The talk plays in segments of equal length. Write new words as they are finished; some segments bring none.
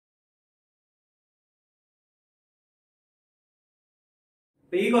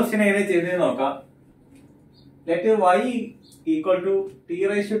ഈ ക്വസ്റ്റ്യൻ എങ്ങനെ ചെയ്തതെന്ന് നോക്കാം. Let y equal to t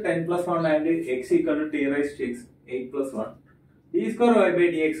raised to 10 plus 1 and x equal to t raised to x 8 plus 1. d square y by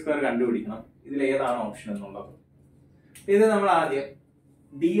dx square കണ്ടുപിടിക്കണം. ഇതിൽ ഏതാണ് option എന്നുള്ളത്. ഇത് നമ്മൾ ആദ്യം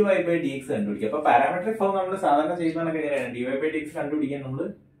dy by dx കണ്ടുപിടിക്കുക. അപ്പൊ പാരാമെട്രിക് ഫോം നമ്മൾ സാധാരണ ചെയ്യുന്നതൊക്കെ എങ്ങനെയാണ്? dy by dx കണ്ടുപിടിക്കാൻ നമ്മൾ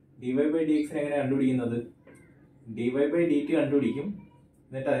dy by dx എങ്ങനെ കണ്ടുപിടിക്കുന്നത്? dy by dt കണ്ടുപിടിക്കും.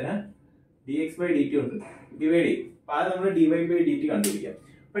 എന്നിട്ട് അതിനെ dx by dt കൊണ്ട് ഡിവൈഡ് ചെയ്യും. അപ്പൊ അത് നമ്മൾ dy by dt കണ്ടുപിടിക്കാം.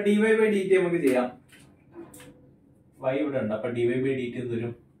 അപ്പൊ dy by dt നമുക്ക് ചെയ്യാം. y ഇവിടെ ഉണ്ട്. അപ്പൊ dy by dt എന്ത്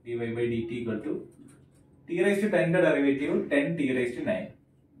വരും? dy by dt equal to t raised to 10 ന്റെ ഡെറിവേറ്റീവ് 10 t raised to 9.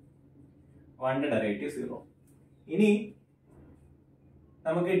 1 ന്റെ ഡെറിവേറ്റീവ് 0. ഇനി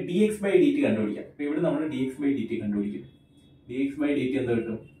നമുക്ക് dx by dt കണ്ടുപിടിക്കാം. അപ്പൊ ഇവിടെ നമ്മൾ dx by dt കണ്ടുപിടിക്കും. dx by dt എന്ത്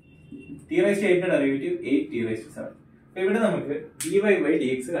കിട്ടും? t raised to 8 ന്റെ ഡെറിവേറ്റീവ് 8 t raised to 7. അപ്പൊ ഇവിടെ നമുക്ക് dy by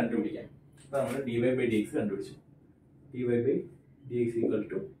dx കണ്ടുപിടിക്കാം. അപ്പൊ നമ്മൾ dy by dx കണ്ടുപിടിച്ചു. dy by dx equal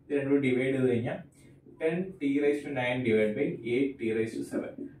to ഇത് രണ്ടും ഡിവൈഡ് ചെയ്ത് കഴിഞ്ഞാൽ 10 t raised to 9 divided by 8 t raised to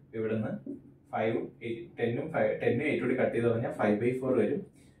 7. ഇവിടെ നിന്ന് 5 10 8 കൂടി കട്ട് ചെയ്ത് പറഞ്ഞാൽ 5/4 വരും.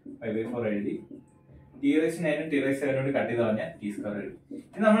 5/4 എഴുതി t raised to 9 t raised to 7 കൂടി കട്ട് ചെയ്ത് പറഞ്ഞാൽ t square വരും.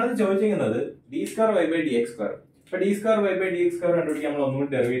 ഇനി നമ്മളത് ചോദിച്ചിരിക്കുന്നത് d square y by dx square. അപ്പൊ d square y by dx square കണ്ടുപിടിക്കാൻ നമ്മൾ ഒന്നും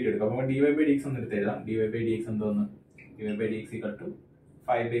കൂടി ഡെറിവേറ്റീവ് എടുക്കും. അപ്പൊ dy by dx ഒന്ന് എടുത്ത് എഴുതാം. dy by dx എന്തോന്ന്? dy by dx equal to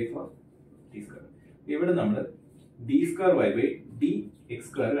 5/4 t square. ഇവിടെ നമ്മൾ d square y by dx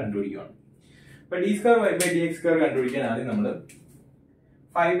square കണ്ടുപിടിക്കുകയാണ്. അപ്പൊ d square y by dx square കണ്ടുപിടിക്കാൻ ആദ്യം നമ്മൾ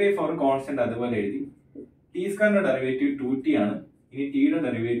 5/4 കോൺസ്റ്റന്റ് അതുപോലെ എഴുതി. t square ന്റെ ഡെറിവേറ്റീവ് 2t ആണ്. ഇനി t യുടെ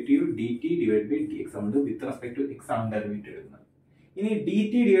derivative dt divided by dx. നമ്മൾ വിത്ത് റെസ്പെക്ട് ടു x ആണ് ഡെറിവേറ്റീവ് എടുക്കുന്നത്. ഇനി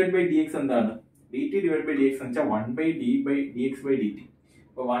dt divided by dx എന്താണ്? dt divided by dx എന്ന് വെച്ചാൽ 1/dx by dt.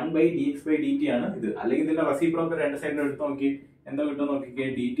 അപ്പൊ 1/dx by dt ആണ് ഇത്. അല്ലെങ്കിൽ ഇതിന്റെ റെസിപ്രോക്കൽ രണ്ട് സൈഡിലും എടുത്ത് നോക്കി എന്താ കിട്ടും നോക്കിക്കേ.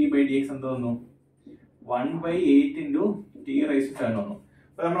 dt by dx എന്ത് വന്നു? 1/8 into t raised to 7 വന്നു.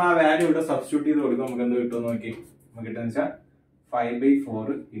 അപ്പൊ നമ്മൾ ആ വാല്യൂ ഇവിടെ സബ്സ്റ്റിറ്റ്യൂട്ട് ചെയ്ത് കൊടുക്കും. നമുക്ക് എന്ത് കിട്ടും നോക്കി. നമുക്ക് കിട്ടുന്ന വെച്ചാൽ 5/4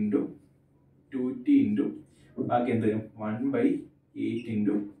 into 2t into ബാക്കി എന്ത് വരും? 1/8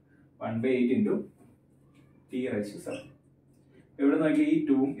 into t raised to 7. ഇവിടെ നോക്കി ഈ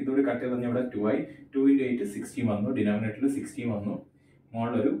 2 ഇതോടെ കട്ട് ചെയ്ത് ഇവിടെ 2 ആയി. 2 into 8 16 വന്നു. ഡിനോമിനേറ്ററിൽ 16 വന്നു.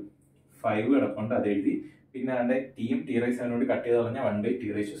 മോളിലൊരു 5 കിടപ്പുണ്ട്, അത് എഴുതി. പിന്നെ അതിന്റെ ടിയും t raised to 7 കൂടി കട്ട് ചെയ്ത് പറഞ്ഞാൽ 1/t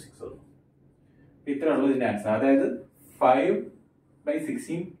raised to 6 വന്നു. ഇത്ര ഉള്ളൂ ഇതിന്റെ ആൻസർ. അതായത്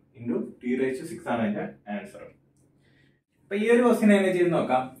 5/16 into t raised to 6 ആണ് അതിന്റെ ആൻസർ. അപ്പൊ ഈ ഒരു ക്വസ്റ്റ്യൻ എങ്ങനെ ചെയ്ത്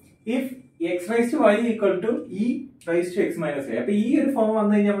നോക്കാം. If x raised to y equal to e raised to x minus a. അപ്പൊ ഈ ഒരു ഫോം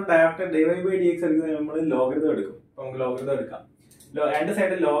വന്നു കഴിഞ്ഞാൽ നമ്മൾ ഡയറക്റ്റ് dy by dx എടുക്കുന്നത് നമ്മൾ ലോഗരിതം എടുക്കും. അപ്പൊ നമുക്ക് ലോഗരിതം എടുക്കാം. രണ്ട്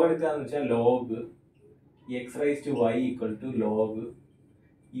സൈഡിൽ ലോഗ് എടുക്കാന്ന് വെച്ചാൽ log x raised to y equal to log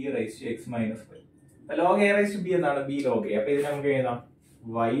e raised to x minus y. അപ്പൊ log a raised to b എന്നാണ്, b log a. അപ്പൊ ഇത് നമുക്ക് എഴുതാം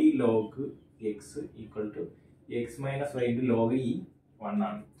y log x equal to x minus y into log e 1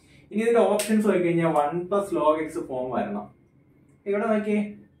 ആണ്. ഇനി ഇതിന്റെ options നോക്കി കഴിഞ്ഞാൽ 1 plus log x ഫോം വരണം. ഇവിടെ നോക്കിയേ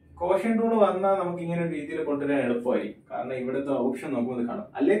കോഷ്യന്റ് റൂൾ വന്നാൽ നമുക്ക് ഇങ്ങനെ ഒരു രീതിയിൽ കൊണ്ടുവരാൻ എളുപ്പമായിരിക്കും. കാരണം ഇവിടുത്തെ ഓപ്ഷൻ നോക്കുമ്പോൾ കാണും.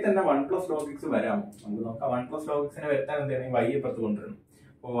 അല്ലെങ്കിൽ തന്നെ 1 plus log x വരാമോ നമുക്ക് നോക്കാം. 1 plus log x വരുത്താൻ എന്താണ് y അപ്പുറത്ത് കൊണ്ടുവരണം.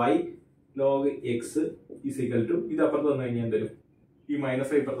 അപ്പോൾ y log x is equal to ഇത് അപ്പുറത്ത് വന്നു കഴിഞ്ഞാൽ എന്തെങ്കിലും ഈ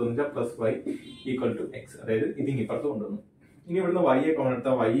മൈനസ് y ഇപ്പുറത്ത് വന്നു plus y equal to x. അതായത് ഇതിന് ഇപ്പുറത്ത് കൊണ്ടുവന്നു. ഇനി ഇവിടുന്ന് y ഒക്കെ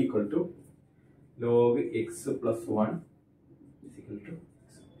കൊണ്ടെടുത്താൽ y equal to log x plus 1 is equal to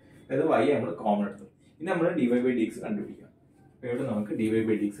അതായത് y നമ്മൾ കോമൺ എടുത്തു. ഇനി നമ്മൾ dy by dx കണ്ടുപിടിക്കാം. ഇവിടെ നമുക്ക് dy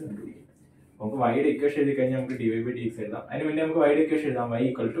by dx കണ്ടുപിടിക്കാം. നമുക്ക് y യുടെ ഇക്വേഷൻ എഴുതി കഴിഞ്ഞാൽ നമുക്ക് dy by dx എഴുതാം. അതിന് മുന്നേ നമുക്ക് y യുടെ ഇക്വേഷൻ എഴുതാം. y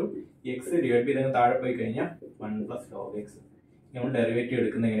equal to x divide by ഇതിന് താഴെ പോയി കഴിഞ്ഞാൽ 1 plus log x. നമ്മൾ ഡെറിവേറ്റീവ്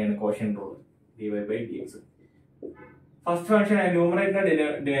എടുക്കുന്നത് എങ്ങനെയാണ്? Quotient rule dy by dx. First function ആയ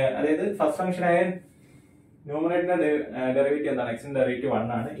ന്യൂമറേറ്ററിന്റെ അതായത് ഫസ്റ്റ് ഫംഗ്ഷൻ ആയ ന്യൂമറേറ്ററിന്റെ ഡെറിവേറ്റീവ് എന്താണ്? x ന്റെ ഡെറിവേറ്റീവ് 1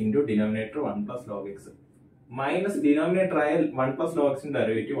 ആണ് into denominator 1 plus log x minus denominator ആയ 1 plus log x ന്റെ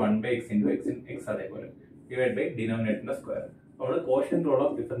ഡെറിവേറ്റീവ് 1/x into x അതേപോലെ ഡിവൈഡ് ബൈ ഡിനോമിനേറ്ററിന്റെ സ്ക്വയർ. നമ്മൾ കോഷ്യന്റ് റൂൾ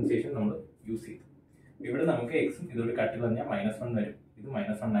ഓഫ് ഡിഫറൻസിയേഷൻ നമ്മൾ യൂസ് ചെയ്തു. ഇവിടെ നമുക്ക് x ഇതോട് കട്ട് ചെയ്ത് കഴിഞ്ഞാൽ -1 വരും. ഇത്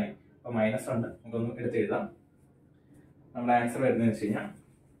 -1 ആയി. അപ്പൊ -1 നമുക്കൊന്ന് എടുത്ത് എഴുതാം. നമ്മുടെ ആൻസർ വരുന്നത് വെച്ച് കഴിഞ്ഞാൽ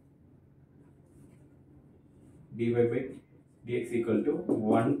dy by dx equal to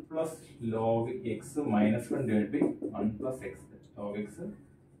 1 plus log x minus 1 divided by 1 plus x log x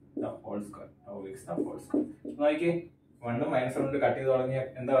the whole square. log x the whole square. നോക്കിയേ 1 -1 കട്ട് ചെയ്ത് തുടങ്ങിയാൽ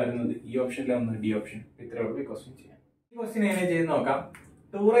എന്താ വരുന്നത്? ഈ ഓപ്ഷനിലെ ഒന്ന് ഡി ഓപ്ഷൻ. ഇത്രയുള്ള ക്വസ്റ്റ്യൻ ചെയ്യാം. ഈ ക്വസ്റ്റ്യൻ എങ്ങനെ ചെയ്ത് നോക്കാം.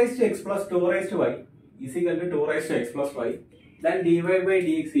 2 raised to x plus 2 raised to y is equal to 2 raised to x plus y. Then dy by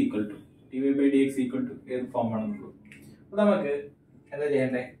dx equal to ഏത് ഫോം ആണെന്നുള്ളൂ. അപ്പൊ നമുക്ക് എന്താ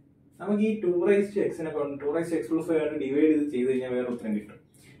ചെയ്യണ്ടേ? നമുക്ക് ഈ 2 raised to x നെ കൊണ്ട് 2 raised to x plus y കൊണ്ട് ഡിവൈഡ് ചെയ്ത് കഴിഞ്ഞാൽ വേറെ ഉത്തരം കിട്ടും.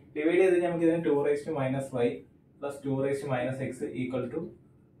 ഡിവൈഡ് ചെയ്ത് കഴിഞ്ഞാൽ നമുക്ക് ഇതിനെ 2 raised to minus y plus 2 raised to minus x equal to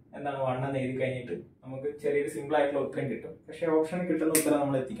എന്താണ് 1 എന്ന് എഴുതി കഴിഞ്ഞിട്ട് നമുക്ക് ചെറിയൊരു സിമ്പിൾ ആയിട്ടുള്ള ഉത്തരം കിട്ടും. പക്ഷെ ഓപ്ഷനിൽ കിട്ടുന്ന ഉത്തരം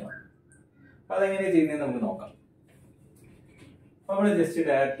നമ്മൾ എത്തിക്കണം. അപ്പൊ അതെങ്ങനെയാണ് ചെയ്യുന്നത് നമുക്ക് നോക്കാം. അപ്പൊ നമ്മൾ ജസ്റ്റ്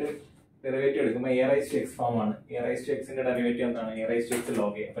ഡയറക്റ്റ് ഡെറിവേറ്റീവ് എടുക്കുമ്പോൾ a raised to x form ആണ്. a raised to x ന്റെ ഡെറിവേറ്റീവ് എന്താണ്? a raised to x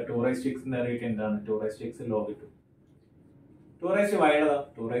log a. അപ്പൊ 2 raised to x ന്റെ ഡെറിവേറ്റീവ് എന്താണ്? 2 raised to x log 2. 2 raised to y ഏതാ?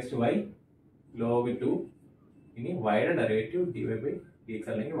 2 raised to y log 2. ഇനി y യുടെ derivative dy by dx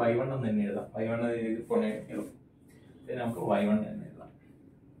അല്ലെങ്കിൽ y1 എന്ന് തന്നെ എഴുതാം. y1 എഴുതി പോണേ എളുപ്പം. പിന്നെ നമുക്ക് y1 എന്ന് എഴുതാം.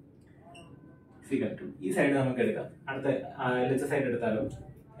 ഈക്വൽ ടു ഈ സൈഡ് നമുക്ക് എടുക്കാം. അടുത്ത LHS സൈഡ് എടുത്താലോ?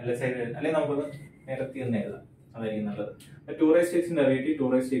 LHS സൈഡ് അല്ലെങ്കിൽ നമുക്ക് നിരത്തി എന്ന് എഴുതാം. അതായിരിക്കും നല്ലത്. 2 raised to x ന്റെ derivative 2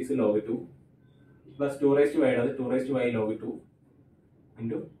 raised to x log 2 plus 2 raised to y യുടെ 2 raised to y log 2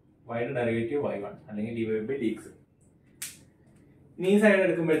 into y യുടെ ഡെറിവേറ്റീവ് y1 അല്ലെങ്കിൽ dy by dx. ഇനി ഈ side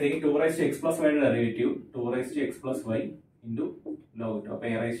എടുക്കുമ്പോഴത്തേക്ക് 2 raised to x plus y യുടെ derivative 2 raised to x plus y into log 2. അപ്പോൾ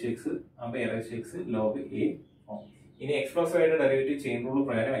a raised to x അപ്പോൾ a raised to x log a form. ഇനി x plus y യുടെ derivative chain rule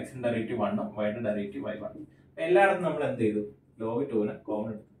പ്രകാരം x ന്റെ derivative 1 y യുടെ derivative y1. അപ്പോൾ എല്ലായിടത്തും നമ്മൾ എന്ത് ചെയ്തു? log 2 നെ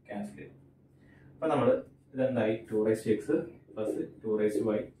കോമൺ എടുത്ത് ക്യാൻസൽ ചെയ്തു. അപ്പോൾ നമ്മൾ ഇതെന്തായി? 2 raised to x plus 2 raised to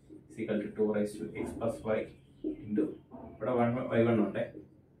y is equal to 2 raised to x plus y into ഇവിടെ y1 ഉണ്ട്,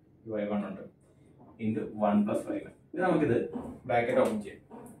 y1 ഉണ്ട് into 1 plus y1. ഇത് നമുക്കിത് ബ്രാക്കറ്റ് ഓപ്പൺ ചെയ്യാം.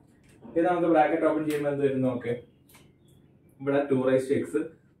 ഇത് നമുക്ക് ബ്രാക്കറ്റ് ഓപ്പൺ ചെയ്യുമ്പോൾ എന്ത് വരുന്നു? ഓക്കെ, ഇവിടെ 2 raised to x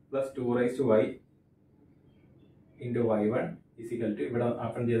plus 2 raised to y into y1 is equal to ഇവിടെ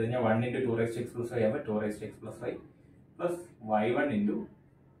ഓപ്പൺ ചെയ്ത് കഴിഞ്ഞാൽ 1 into 2 raised to x plus y ആകുമ്പോൾ 2 raised to x plus y plus y1 into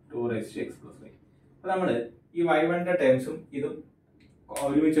 2 raised to x plus y. അപ്പോൾ നമ്മൾ ഈ y1 ന്റെ ടേംസും ഇതും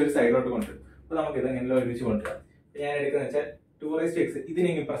ഒരുമിച്ച് ഒരു സൈഡിലോട്ട് കൊണ്ടുവരും. അപ്പോൾ നമുക്ക് ഇത് എങ്ങനെ ഒരുമിച്ച് കൊണ്ടുവരാം? ഞാൻ എടുക്കുന്നത് വെച്ചാൽ 2 raised to x ഇതിനെ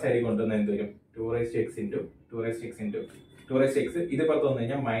ഇപ്പുറ സൈഡിൽ കൊണ്ടുവന്ന എന്ത് വരും? 2 raised to x into 2 raised to x into 2 raised to x ഇത് പുറത്ത് വന്നു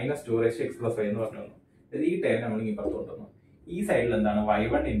കഴിഞ്ഞാൽ minus 2 raised to x plus y എന്ന് പറഞ്ഞു വന്നു. അതായത് ഈ ടേം നമ്മൾ ഇങ്ങനെ പുറത്ത് കൊണ്ടുവന്നു. ഈ സൈഡിൽ എന്താണ്?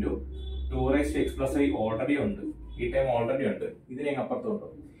 y1 into 2 raised to x plus y already ഉണ്ട്. ഈ ടൈം ഓൾറെഡി ഉണ്ട്. ഇതിനെ അപ്പുറത്ത്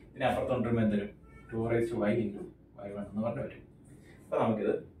കൊണ്ടുപോകും. ഇതിനെ അപ്പുറത്ത് കൊണ്ടുവരുമ്പോൾ എന്ത് വരും? 2 raised to y into y1 എന്ന് പറഞ്ഞു വരും. അപ്പോൾ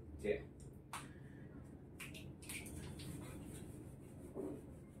നമുക്കിത് ചെയ്യാം.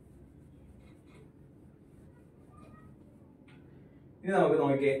 ഇനി നമുക്ക്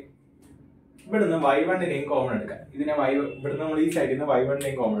നോക്കിയേ, ഇവിടുന്ന് y1നെയും കോമൺ എടുക്കാം. ഇതിനെ ഇവിടുന്ന് നമ്മൾ ഈ സൈഡിൽ നിന്ന്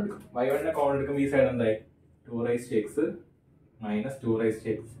y1നെയും കോമൺ എടുക്കും. y1നെ കോമൺ എടുക്കുമ്പോൾ ഈ സൈഡ് എന്തായി? 2 raised to x minus 2 raised to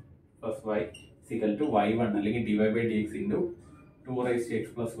x plus y is equal to y1 അല്ലെങ്കിൽ dy by dx into 2 raised to x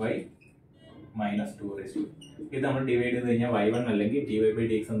plus y minus 2 raised to. ഇത് നമ്മൾ ഡിവൈഡ് ചെയ്ത് കഴിഞ്ഞാൽ y1 അല്ലെങ്കിൽ dy by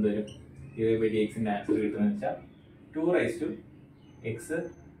dx എന്ത് വരും? dy by dx ന്റെ answer കിട്ടുന്നത് വെച്ചാൽ 2 raised to x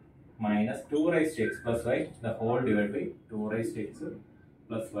minus 2 raised to x plus y the whole divided by 2 raised to x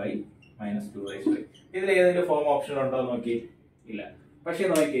plus y minus 2 raised to y. ഇതിൽ ഏതെങ്കിലും ഫോം ഓപ്ഷൻ ഉണ്ടോ നോക്കി? ഇല്ല. പക്ഷേ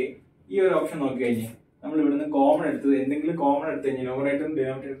നോക്കി ഈ ഒരു ഓപ്ഷൻ നോക്കി കഴിഞ്ഞാൽ നമ്മൾ ഇവിടുന്ന് കോമൺ എടുത്ത് എന്തെങ്കിലും കോമൺ എടുത്ത് കഴിഞ്ഞാൽ ന്യൂമറേറ്ററും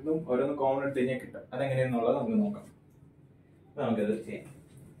ഡിനോമിനേറ്ററും ഓരോന്ന് കോമൺ എടുത്ത് കഴിഞ്ഞാൽ കിട്ടും. അതെങ്ങനെയാണെന്നുള്ളത് നമുക്ക് നോക്കാം. നമുക്കത് ചെയ്യാം.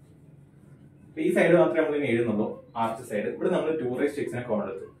 ഈ സൈഡ് മാത്രമേ നമ്മൾ ഇനി എഴുതുന്നുള്ളൂ, ആർച്ച് സൈഡ്. ഇവിടെ നമ്മൾ 2 raised to x നെ കോമൺ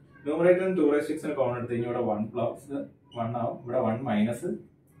എടുത്തു. ന്യൂമറേറ്ററും 2 raised to x നെ കോമൺ എടുത്ത് കഴിഞ്ഞാൽ ഇവിടെ 1 പ്ലസ് 1 ആവും. ഇവിടെ 1 മൈനസ്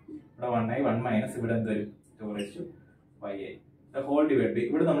ഇവിടെ 1 ആയി 1 മൈനസ് ഇവിടെ എന്ത് വരും? 2 raised to y ആയി. The whole divided by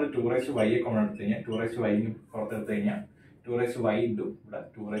ഇവിടെ നമ്മൾ 2 raised to y കോമൺ എടുത്ത് കഴിഞ്ഞാൽ 2 raised to y പുറത്തെടുത്ത് കഴിഞ്ഞാൽ 2 raised to y ഇൻറ്റു ഇവിടെ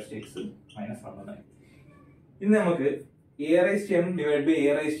 2 raised to x മൈനസ് 1 ആയി. ഇനി നമുക്ക് a raised to m divide by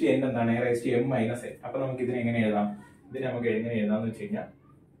a raised to n എന്താണ്? a raised to m minus n. അപ്പൊ നമുക്ക് ഇതിനെ എങ്ങനെ എഴുതാം? ഇതിനെ നമുക്ക് എങ്ങനെ എഴുതാന്ന് വെച്ച് കഴിഞ്ഞാൽ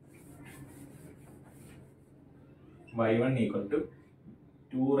y1 equal to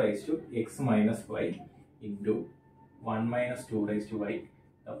 2 raised to x minus y into 1 minus 2 raised to y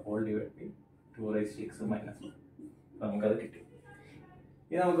the whole divided by 2 raised to x minus 1. നമുക്കത് കിട്ടി.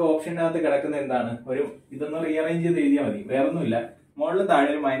 ഇനി നമുക്ക് ഓപ്ഷനകത്ത് കിടക്കുന്ന എന്താണ്? ഒരു ഇതൊന്ന് റീഅറേഞ്ച് ചെയ്ത് എഴുതിയാൽ മതി, വേറൊന്നുമില്ല. മുകളിലും താഴെ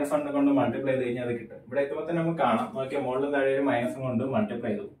ഒരു -1 കൊണ്ട് മൾട്ടിപ്ലൈ ചെയ്ത് കഴിഞ്ഞാൽ അത് കിട്ടും. ഇവിടെ എത്തുമ്പോൾ തന്നെ നമുക്ക് കാണാം. നോക്കിയാൽ മുകളിലും താഴെ ഒരു -1 കൊണ്ട്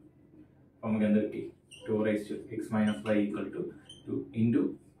മൾട്ടിപ്ലൈ ചെയ്തു. അപ്പൊ നമുക്ക് എന്ത് കിട്ടി? 2 raised to x minus y equal to 2 into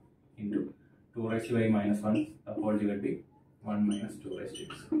 2 raised to y minus 1 the whole divided by 1 minus 2 raised to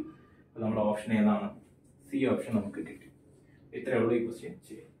x. അപ്പോൾ നമ്മുടെ ഓപ്ഷൻ ഏതാണ്? സി ഓപ്ഷൻ നമുക്ക് കിട്ടി. ഇത്രയേ ഉള്ളൂ ഈ ക്വസ്റ്റ്യൻ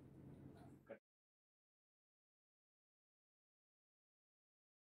ചെയ്യാം.